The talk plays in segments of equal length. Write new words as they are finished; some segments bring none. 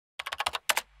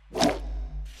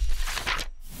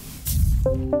Hi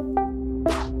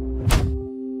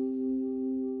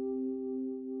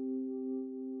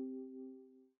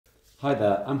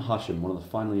there, I'm Hashim, one of the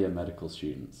final year medical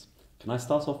students. Can I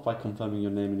start off by confirming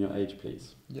your name and your age,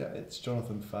 please? Yeah, it's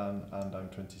Jonathan Fan and I'm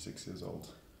 26 years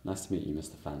old. Nice to meet you,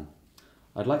 Mr. Fan.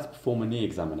 I'd like to perform a knee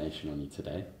examination on you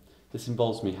today. This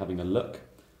involves me having a look,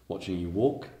 watching you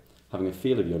walk, having a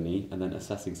feel of your knee, and then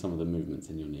assessing some of the movements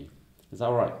in your knee. Is that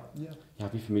all right? Yeah. You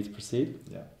happy for me to proceed?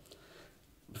 Yeah.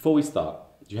 Before we start,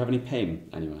 do you have any pain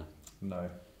anywhere? No.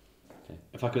 Okay.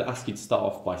 If I could ask you to start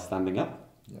off by standing up.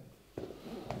 Yeah.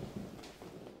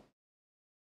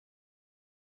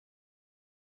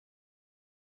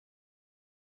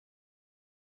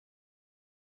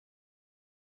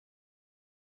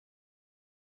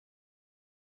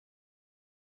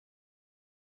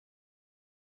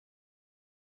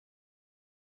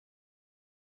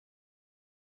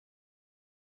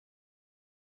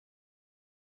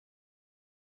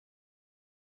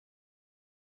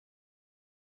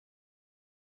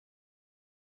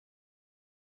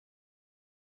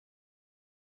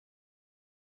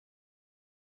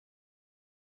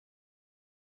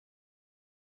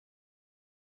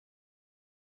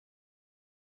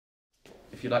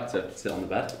 If you'd like to sit on the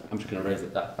bed, I'm just going to raise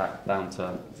it back down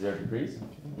to 0 degrees.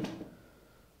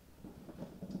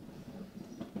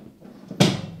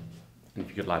 And if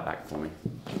you could lie back for me.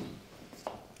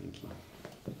 Thank you.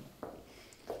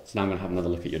 So now I'm going to have another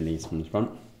look at your knees from the front.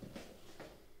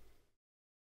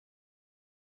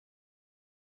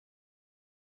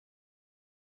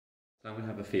 So I'm going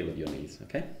to have a feel of your knees,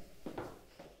 okay?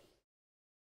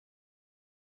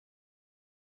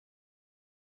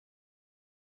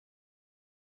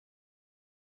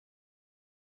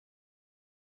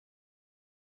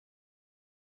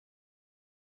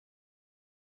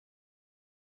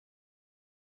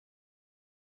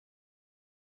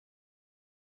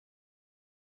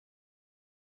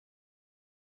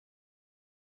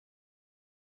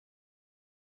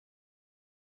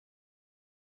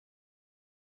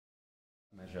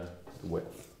 Measure the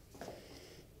width.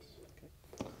 Okay.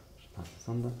 Just pass this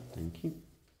under, thank you.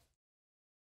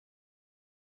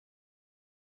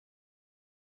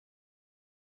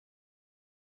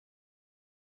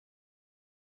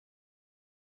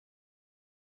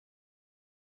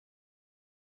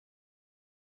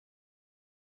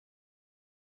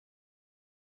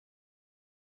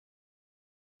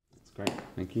 That's great,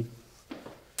 thank you.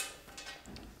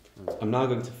 I'm now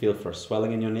going to feel for a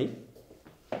swelling in your knee.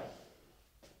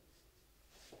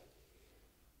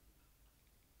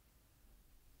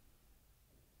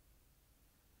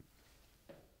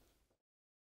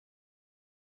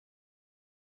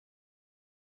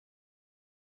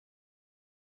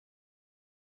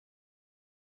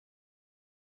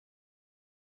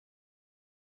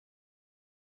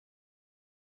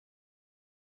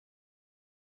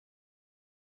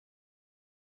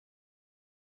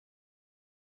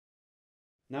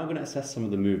 Now I'm going to assess some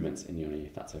of the movements in your knee,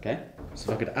 if that's okay.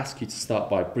 So if I could ask you to start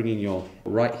by bringing your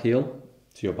right heel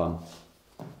to your bum.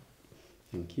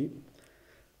 Thank you.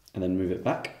 And then move it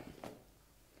back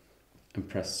and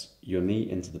press your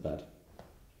knee into the bed.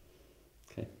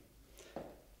 Okay.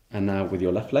 And now with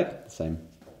your left leg, the same.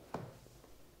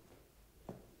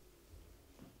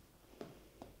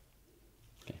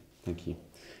 Okay, thank you.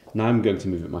 Now I'm going to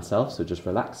move it myself, so just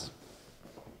relax.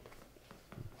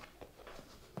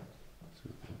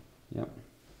 Yep.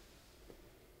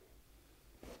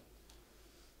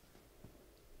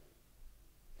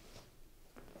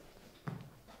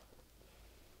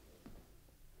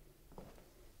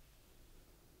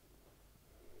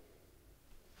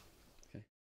 Okay.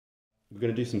 We're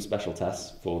going to do some special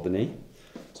tests for the knee.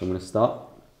 So I'm going to start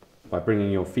by bringing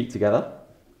your feet together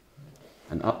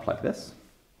and up like this.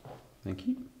 Thank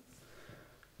you.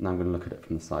 Now I'm going to look at it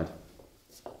from the side.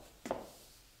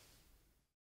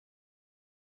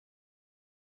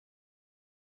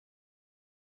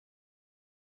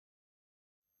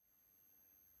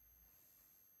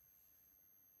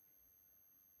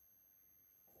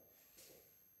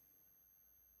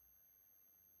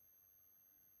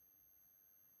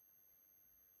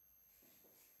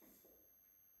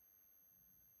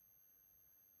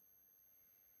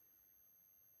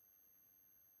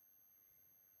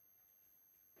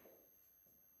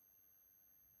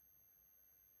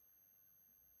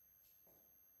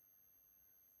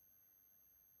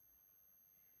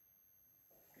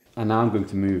 And now I'm going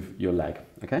to move your leg,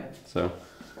 okay? So,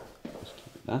 just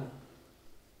keep it there.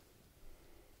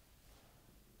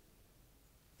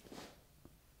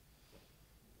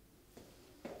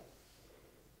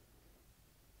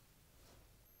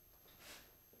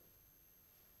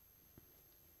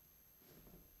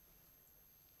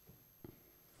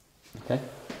 Okay.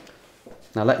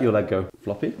 Now let your leg go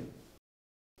floppy.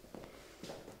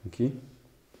 Thank you.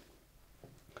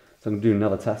 So I'm going to do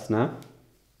another test now.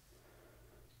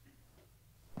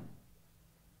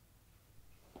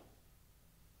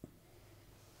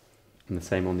 And the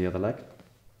same on the other leg.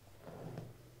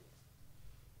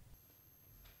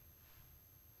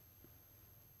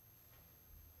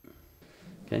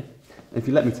 Okay. And if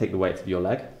you let me take the weight of your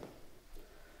leg,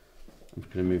 I'm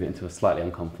just going to move it into a slightly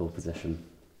uncomfortable position.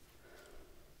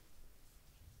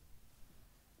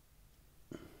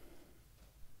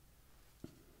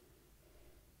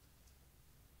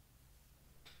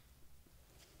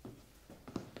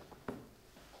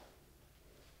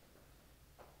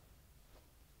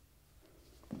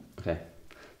 Okay,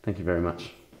 thank you very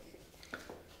much.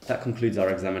 That concludes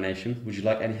our examination. Would you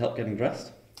like any help getting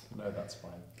dressed? No, that's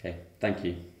fine. Okay, thank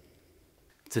you.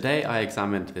 Today I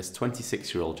examined this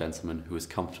 26-year-old gentleman who was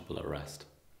comfortable at rest.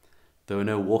 There were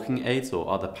no walking aids or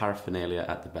other paraphernalia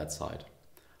at the bedside.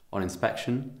 On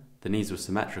inspection, the knees were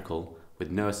symmetrical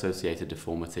with no associated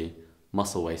deformity,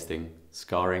 muscle wasting,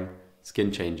 scarring,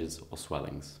 skin changes or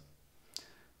swellings.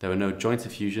 There were no joint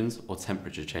effusions or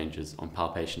temperature changes on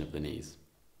palpation of the knees.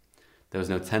 There was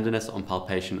no tenderness on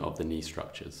palpation of the knee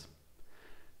structures.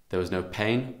 There was no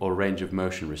pain or range of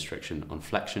motion restriction on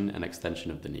flexion and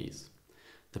extension of the knees.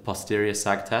 The posterior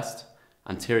sag test,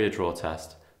 anterior draw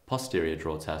test, posterior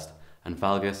draw test, and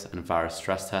valgus and varus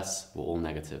stress tests were all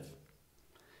negative.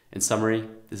 In summary,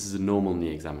 this is a normal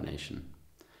knee examination.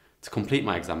 To complete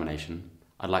my examination,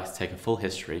 I'd like to take a full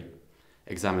history,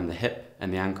 examine the hip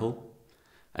and the ankle,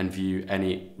 and view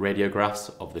any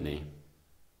radiographs of the knee.